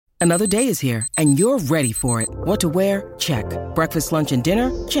Another day is here, and you're ready for it. What to wear? Check. Breakfast, lunch, and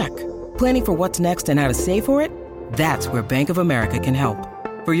dinner? Check. Planning for what's next and how to save for it? That's where Bank of America can help.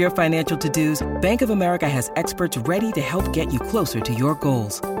 For your financial to-dos, Bank of America has experts ready to help get you closer to your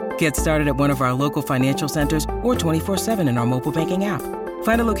goals. Get started at one of our local financial centers or 24/7 in our mobile banking app.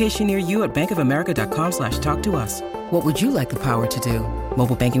 Find a location near you at bankofamerica.com/talktous. What would you like the power to do?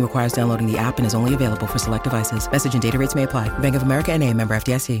 Mobile banking requires downloading the app and is only available for select devices. Message and data rates may apply. Bank of America N.A., member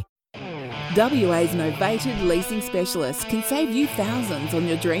FDIC. WA's novated leasing specialist can save you thousands on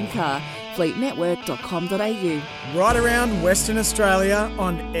your dream car. Fleetnetwork.com.au. Right around Western Australia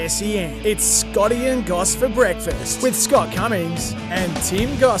on SEN. It's Scotty and Goss for breakfast with Scott Cummings and Tim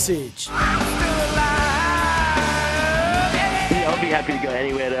Gossage. I'd be happy to go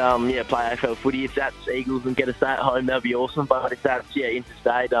anywhere to play AFL footy. If that's Eagles and get a stay at home, that'd be awesome. But if that's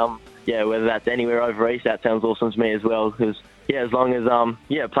interstate, whether that's anywhere over east, that sounds awesome to me as well. Because as long as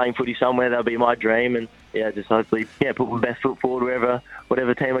playing footy somewhere, that'll be my dream. And just hopefully put my best foot forward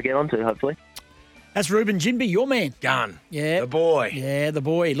whatever team I get onto. Hopefully. That's Ruben Jimby, your man. Gun. Yeah. The boy. Yeah, the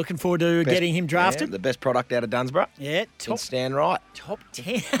boy. Looking forward to getting him drafted. Yeah, the best product out of Dunsborough. Yeah. Can stand right. Top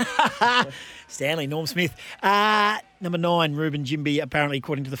 10. Stanley, Norm Smith. Number 9, Ruben Jimby, apparently,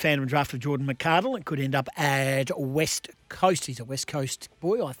 according to the fandom draft of Jordan McArdle, it could end up at West Coast. He's a West Coast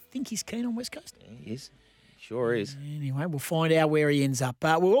boy. I think he's keen on West Coast. Yeah, he is. Sure is. Anyway, we'll find out where he ends up.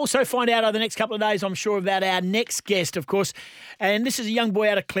 We'll also find out over the next couple of days, I'm sure, about our next guest, of course. And this is a young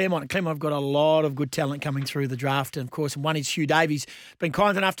boy out of Claremont. Claremont have got a lot of good talent coming through the draft. And, of course, one is Hugh Davies. Been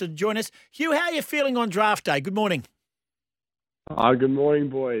kind enough to join us. Hugh, how are you feeling on draft day? Good morning. Good morning,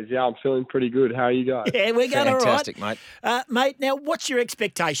 boys. Yeah, I'm feeling pretty good. How are you guys? Yeah, we're going all right. Fantastic, mate. Mate, now, what's your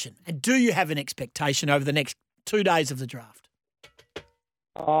expectation? And do you have an expectation over the next 2 days of the draft?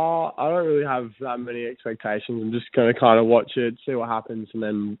 I don't really have that many expectations. I'm just going to kind of watch it, see what happens, and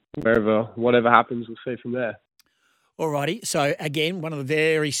then whatever happens, we'll see from there. Alrighty. So, again, one of the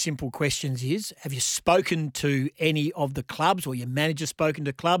very simple questions is, have you spoken to any of the clubs or your manager spoken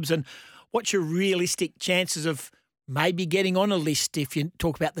to clubs? And what's your realistic chances of maybe getting on a list if you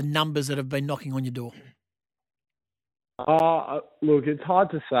talk about the numbers that have been knocking on your door? Look, it's hard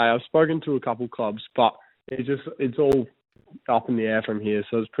to say. I've spoken to a couple clubs, but it's all up in the air from here,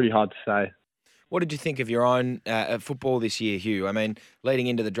 so it's pretty hard to say. What did you think of your own football this year, Hugh? I mean, leading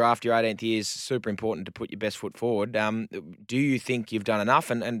into the draft, your 18th year is super important to put your best foot forward. Do you think you've done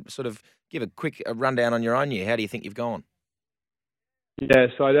enough? And sort of give a quick rundown on your own year. How do you think you've gone? Yeah,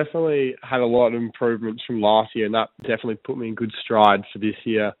 so I definitely had a lot of improvements from last year, and that definitely put me in good stride for this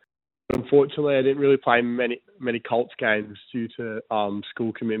year. But unfortunately, I didn't really play many Colts games due to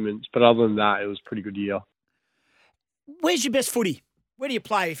school commitments. But other than that, it was a pretty good year. Where's your best footy? Where do you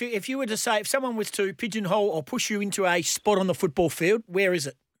play? If you were to say, if someone was to pigeonhole or push you into a spot on the football field, where is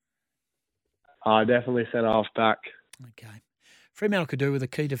it? Definitely centre half back. Okay. Fremantle could do with a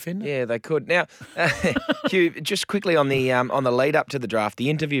key defender. Yeah, they could. Now, Hugh, just quickly on the lead up to the draft, the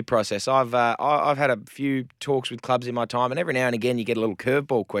interview process. I've had a few talks with clubs in my time, and every now and again you get a little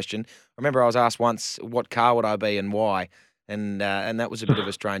curveball question. I remember I was asked once, "What car would I be and why?" And that was a bit of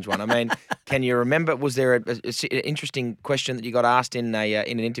a strange one. I mean, can you remember? Was there an interesting question that you got asked in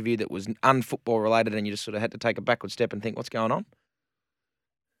an interview that was unfootball related, and you just sort of had to take a backward step and think, "What's going on?"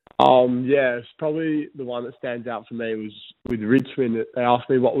 Yeah, it's probably the one that stands out for me was with Richmond. They asked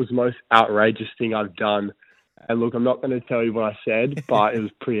me what was the most outrageous thing I've done. And look, I'm not going to tell you what I said, but it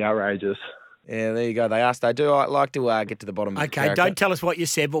was pretty outrageous. Yeah, there you go. I do like to get to the bottom of the character. Don't tell us what you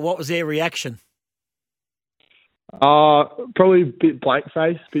said, but what was their reaction? Probably a bit blank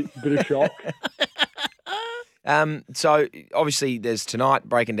face, bit of shock. So obviously there's tonight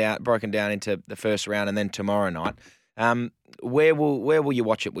broken down into the first round, and then tomorrow night. Where will you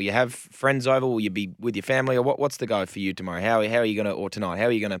watch it? Will you have friends over? Will you be with your family, or what's the go for you tomorrow? How are you gonna, or tonight? How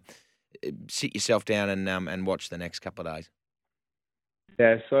are you gonna sit yourself down and watch the next couple of days?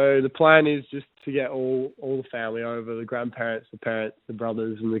 Yeah, so the plan is just to get all the family over, the grandparents, the parents, the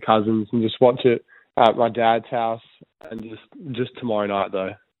brothers, and the cousins, and just watch it at my dad's house, and just tomorrow night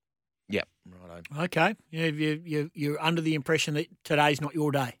though. Yep, right. Okay, you're under the impression that today's not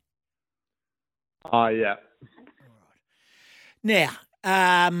your day. Yeah. Now,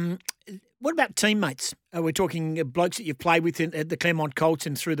 what about teammates? We're talking blokes that you've played with at the Claremont Colts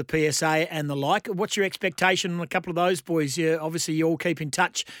and through the PSA and the like. What's your expectation on a couple of those boys? Obviously, you all keep in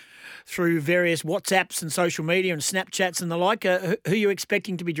touch through various WhatsApps and social media and Snapchats and the like. Who are you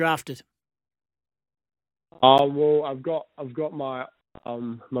expecting to be drafted? Well, I've got my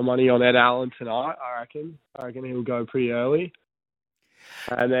money on Ed Allen tonight. I reckon he'll go pretty early.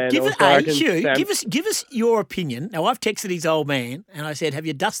 And then Give also I reckon Hugh, Sam- give us your opinion. Now, I've texted his old man and I said, have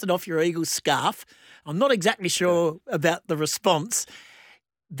you dusted off your Eagles scarf? I'm not exactly sure about the response.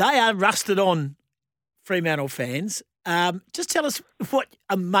 They are rusted on Fremantle fans. Just tell us what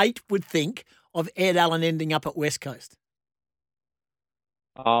a mate would think of Ed Allen ending up at West Coast.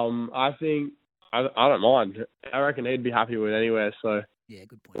 I think I don't mind. I reckon he'd be happy with anywhere. So Yeah,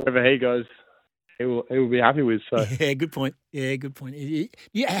 good point. wherever he goes, he will be happy with. So Yeah, good point. Yeah, good point.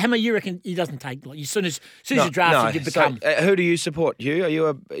 Yeah, Hammer, you reckon he doesn't take like as soon as you're drafted, you become. So, who do you support,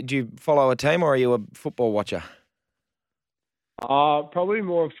 Hugh? Do you follow a team or are you a football watcher? probably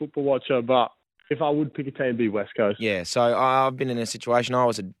more a football watcher, but if I would pick a team, it'd be West Coast. Yeah, so I've been in a situation. I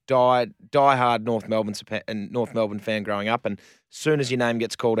was a die-hard North Melbourne fan growing up, and as soon as your name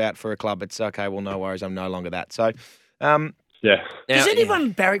gets called out for a club, it's okay. Well, no worries, I'm no longer that. So, Yeah. Does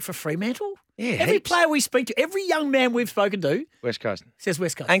anyone barrack for Fremantle? Yeah, Every heaps. player we speak to, every young man we've spoken to West Coast. says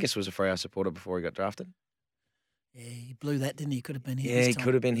West Coast. Angus was a Freo supporter before he got drafted. Yeah, he blew that, didn't he? Could have been here. Yeah, this he time.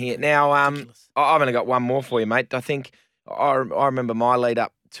 could have been here. Now, Ridiculous. I've only got one more for you, mate. I think I remember my lead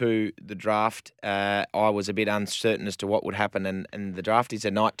up to the draft. I was a bit uncertain as to what would happen, and the draft is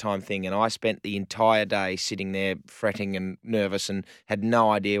a nighttime thing, and I spent the entire day sitting there fretting and nervous and had no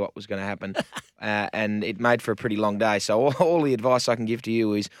idea what was going to happen, and it made for a pretty long day. So all the advice I can give to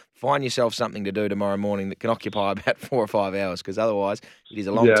you is find yourself something to do tomorrow morning that can occupy about 4 or 5 hours, because otherwise it is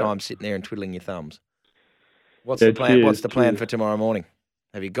a long time sitting there and twiddling your thumbs. What's the plan? What's the plan for tomorrow morning?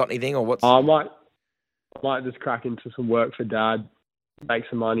 Have you got anything, or what's? I might just crack into some work for Dad, make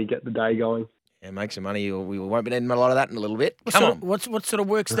some money, get the day going. Yeah, make some money. We won't be needing a lot of that in a little bit. What Come sort on. What sort of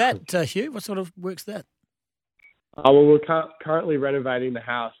work's that, Hugh? What sort of work's that? Well, we're currently renovating the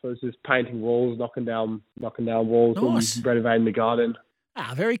house, so it's just painting walls, knocking down walls, Nice. and renovating the garden.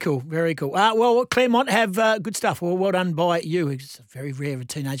 Very cool, very cool. Well, Claremont have good stuff. Well done by you. It's very rare of a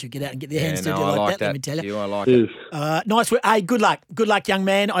teenager to get out and get their hands dirty I like that, let me tell you. Hugh, I like Cheers. it. Nice work. Hey, good luck, young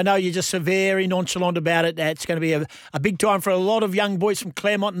man. I know you're just so very nonchalant about it. It's going to be a big time for a lot of young boys from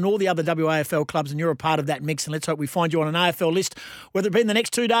Claremont and all the other WAFL clubs, and you're a part of that mix. And let's hope we find you on an AFL list, whether it be in the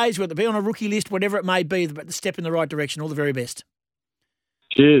next 2 days, whether it be on a rookie list, whatever it may be. But the step in the right direction. All the very best.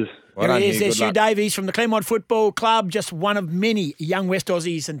 Cheers. Well There done, he is. Hugh. There's Good Hugh luck. Davies from the Claremont Football Club, just one of many young West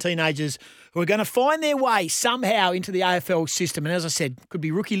Aussies and teenagers who are going to find their way somehow into the AFL system. And as I said, could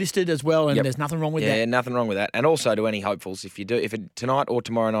be rookie listed as well, and Yep. there's nothing wrong with Yeah, that. nothing wrong with that. And also to any hopefuls, if it tonight or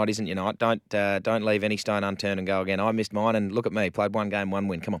tomorrow night isn't your night, don't leave any stone unturned and go again. I missed mine, and look at me, played one game, one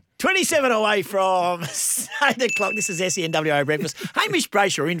win. Come on. 27 away from 8 o'clock. This is SENWA Breakfast. Hamish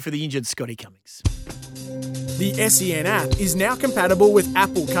Brayshaw in for the injured Scotty Cummings. The SEN app is now compatible with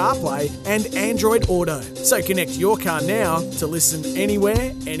Apple CarPlay and Android Auto. So connect your car now to listen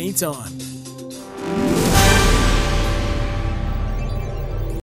anywhere, anytime.